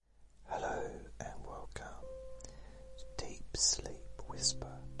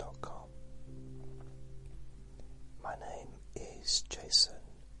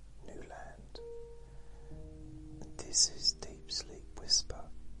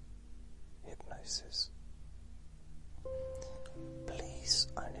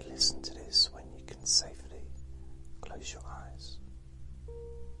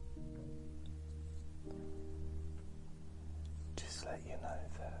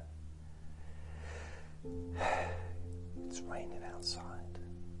outside.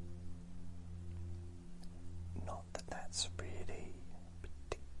 Not that that's really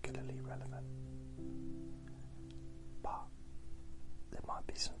particularly relevant, but there might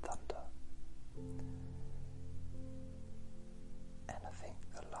be some thunder. And I think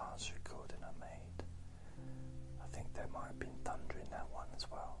the last recording I made, I think there might have been thunder in that one as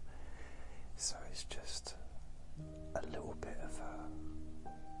well. So it's just a little bit of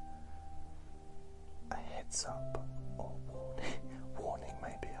a heads up or warning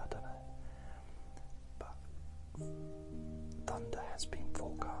maybe, I don't know. But thunder has been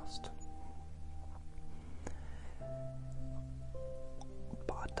forecast.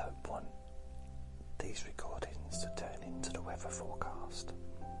 But I don't want these recordings to turn into the weather forecast.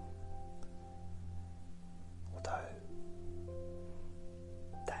 Although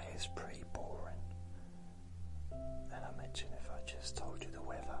that is pretty boring. And imagine if I just told you the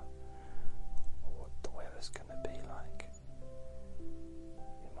weather, or what the weather's going to be like.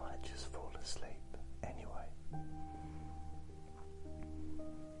 You might just fall asleep anyway.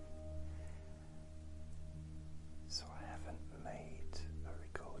 So I haven't made a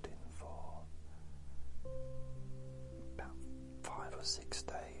recording for about 5 or 6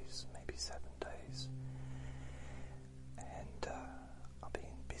 days, maybe 7 days. And I've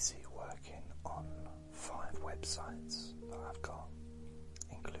been busy working on 5 websites that I've got,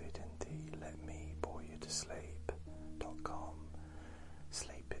 including the letmeboreyoutosleep.com,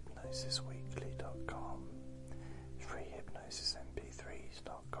 sleephypnosisweekly.com,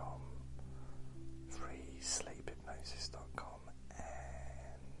 freehypnosismp3s.com, freesleephypnosis.com,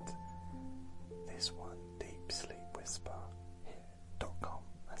 and this one, deepsleepwhisper.com.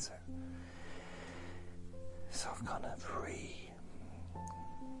 That's it. So I've kind of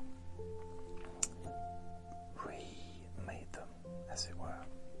remade them, as it were,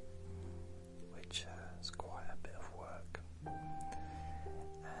 which is quite a bit of work.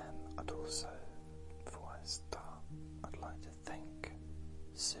 I'd also, before I start, I'd like to thank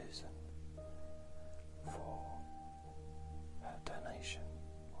Susan for her donation,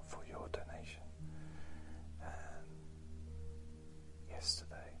 or for your donation,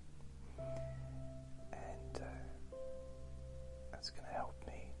 yesterday, and that's going to help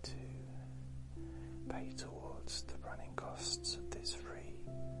me to pay towards the running costs of this free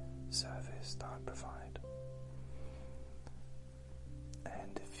service that I provide.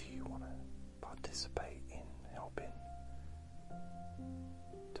 And if you want to participate in helping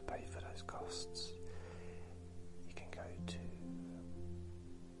to pay for those costs, you can go to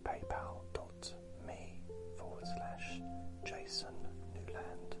paypal.me/Jason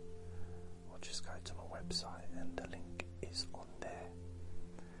Newland, or just go to my website and the link is on there,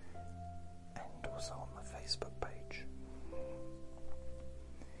 and also on my Facebook page.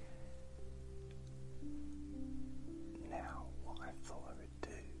 Now, what I thought I would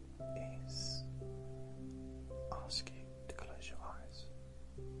do is ask you to close your eyes.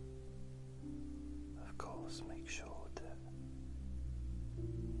 Of course, make sure that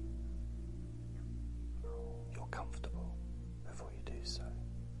you're comfortable before you do so.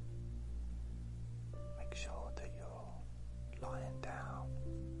 Make sure that you're lying down,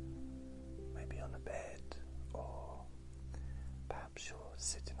 maybe on a bed, or perhaps you're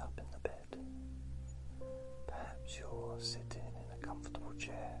sitting up in the bed. Perhaps you're sitting in a comfortable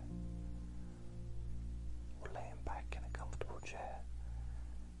chair, or laying back in a comfortable chair.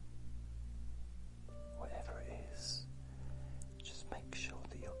 Whatever it is, just make sure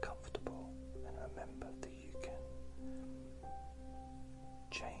that you're comfortable, and remember that you can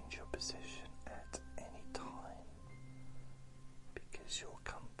change your position at any time, because your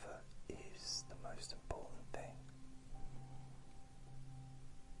comfort is the most important thing.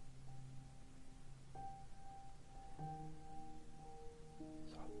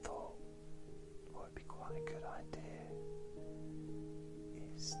 So I thought what would be quite a good idea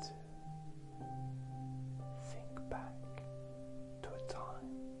is to think back to a time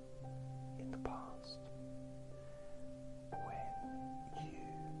in the past when you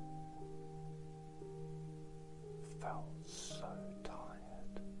felt so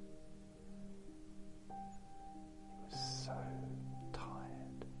tired. You were so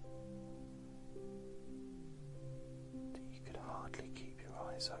tired that you could hardly keep your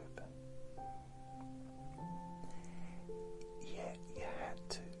eyes open. Yet you had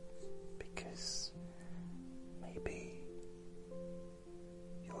to, because maybe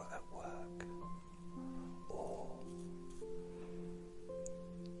you're at work, or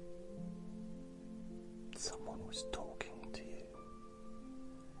someone was talking to you,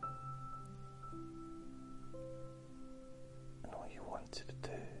 and all you wanted to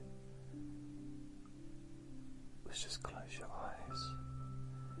do was just close your eyes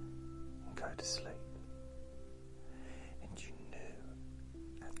and go to sleep. And you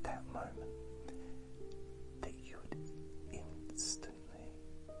knew at that moment that you would instantly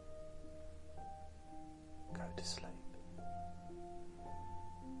go to sleep.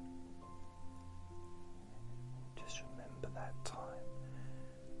 Just remember that time.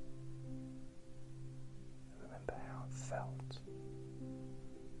 Remember how it felt.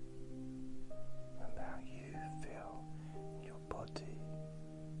 Remember how you feel in your body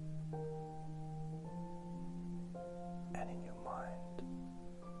and in your mind.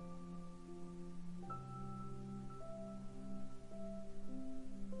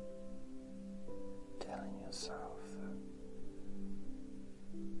 Telling yourself that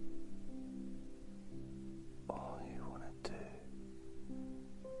all you want to do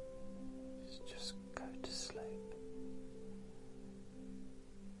is just go to sleep.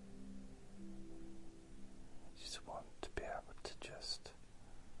 You just want to be able to just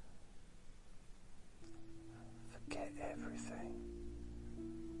forget everything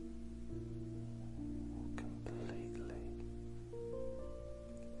and completely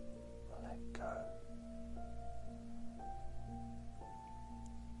let go.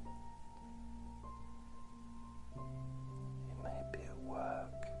 You may be at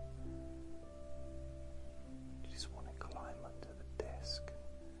work. You just want to climb under the desk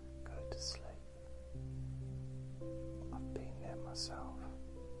and go to sleep. I've been there myself.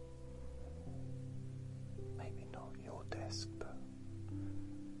 Maybe not your desk, but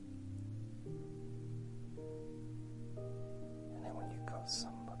and then when you've got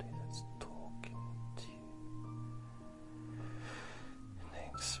somebody that's talking to you and they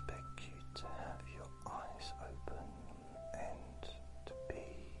expect you to have your eyes open and to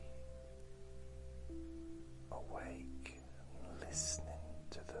be awake and listening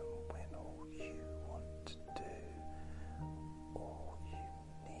to them when all you want to do, all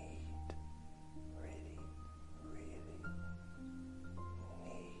you need, really, really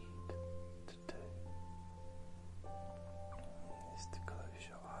need to do is to close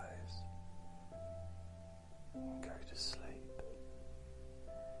your eyes and go to sleep.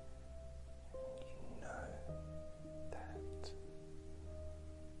 You know that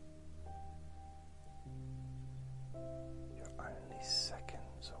you're only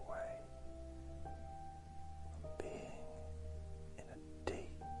seconds away from being in a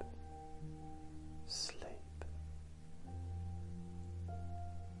deep sleep.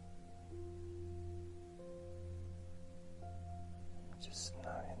 Just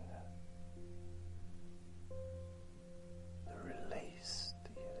knowing that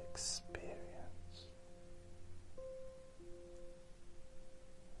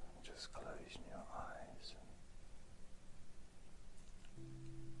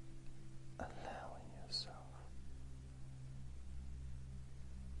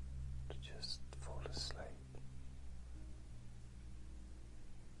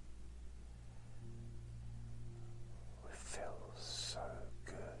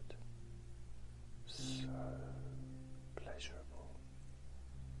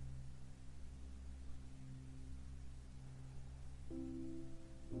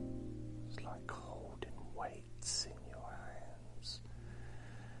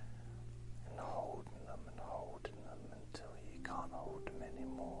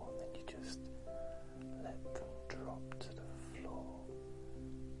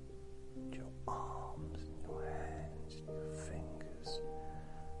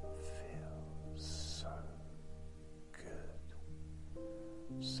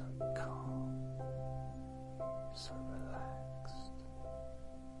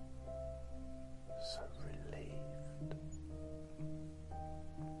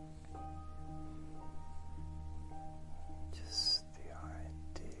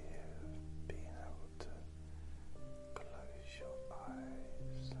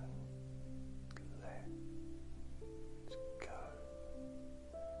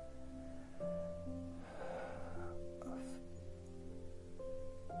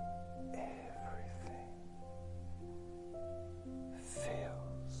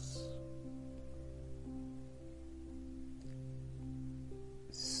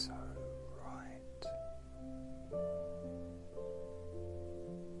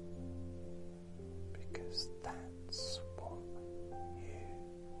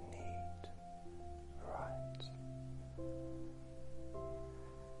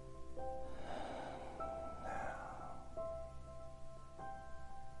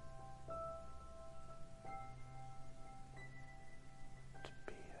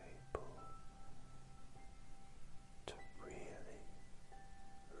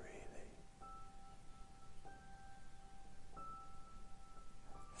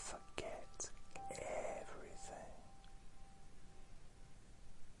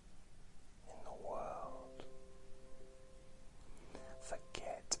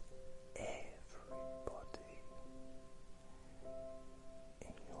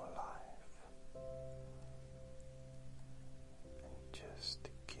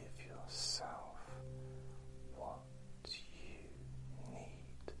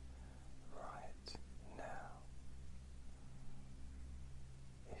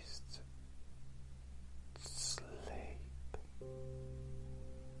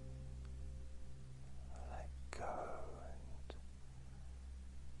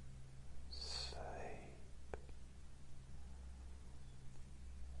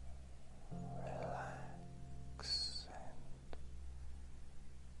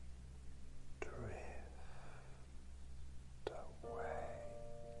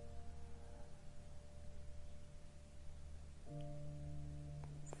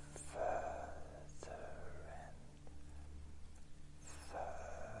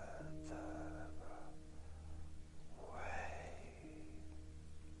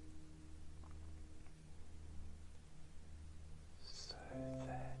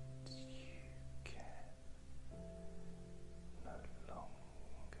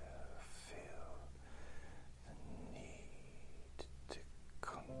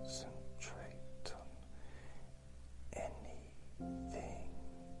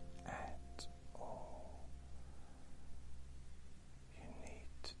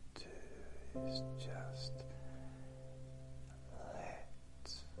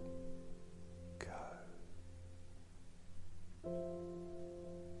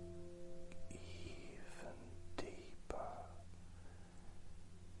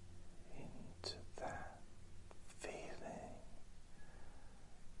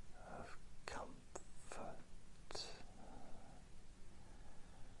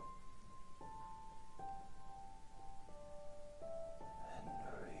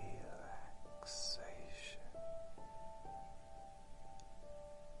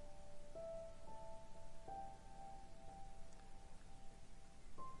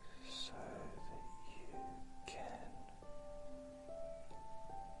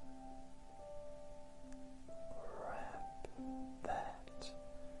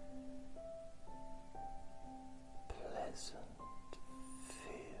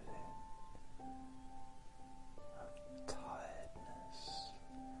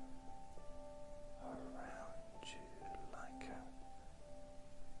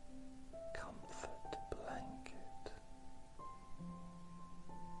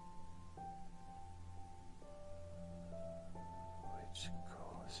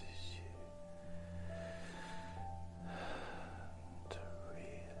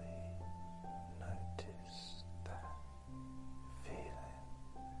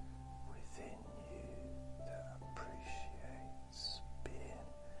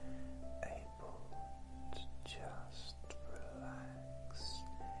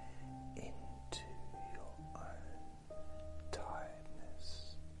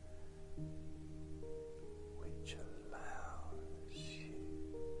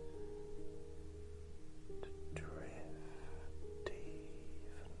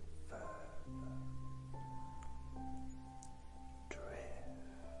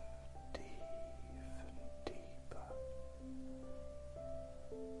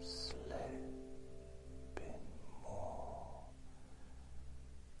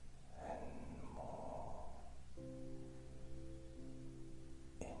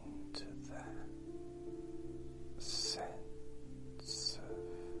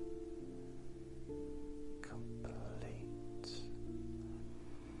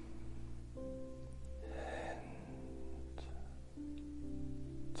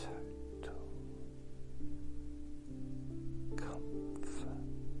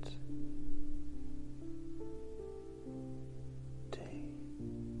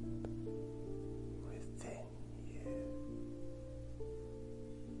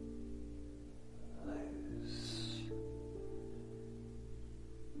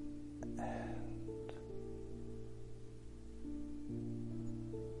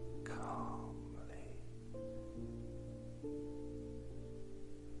calmly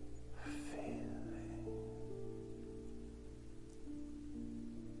feeling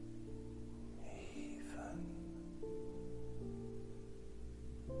even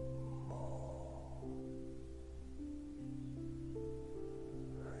more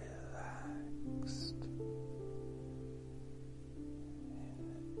relaxed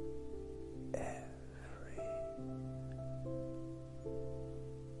in every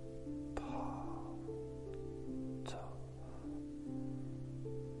part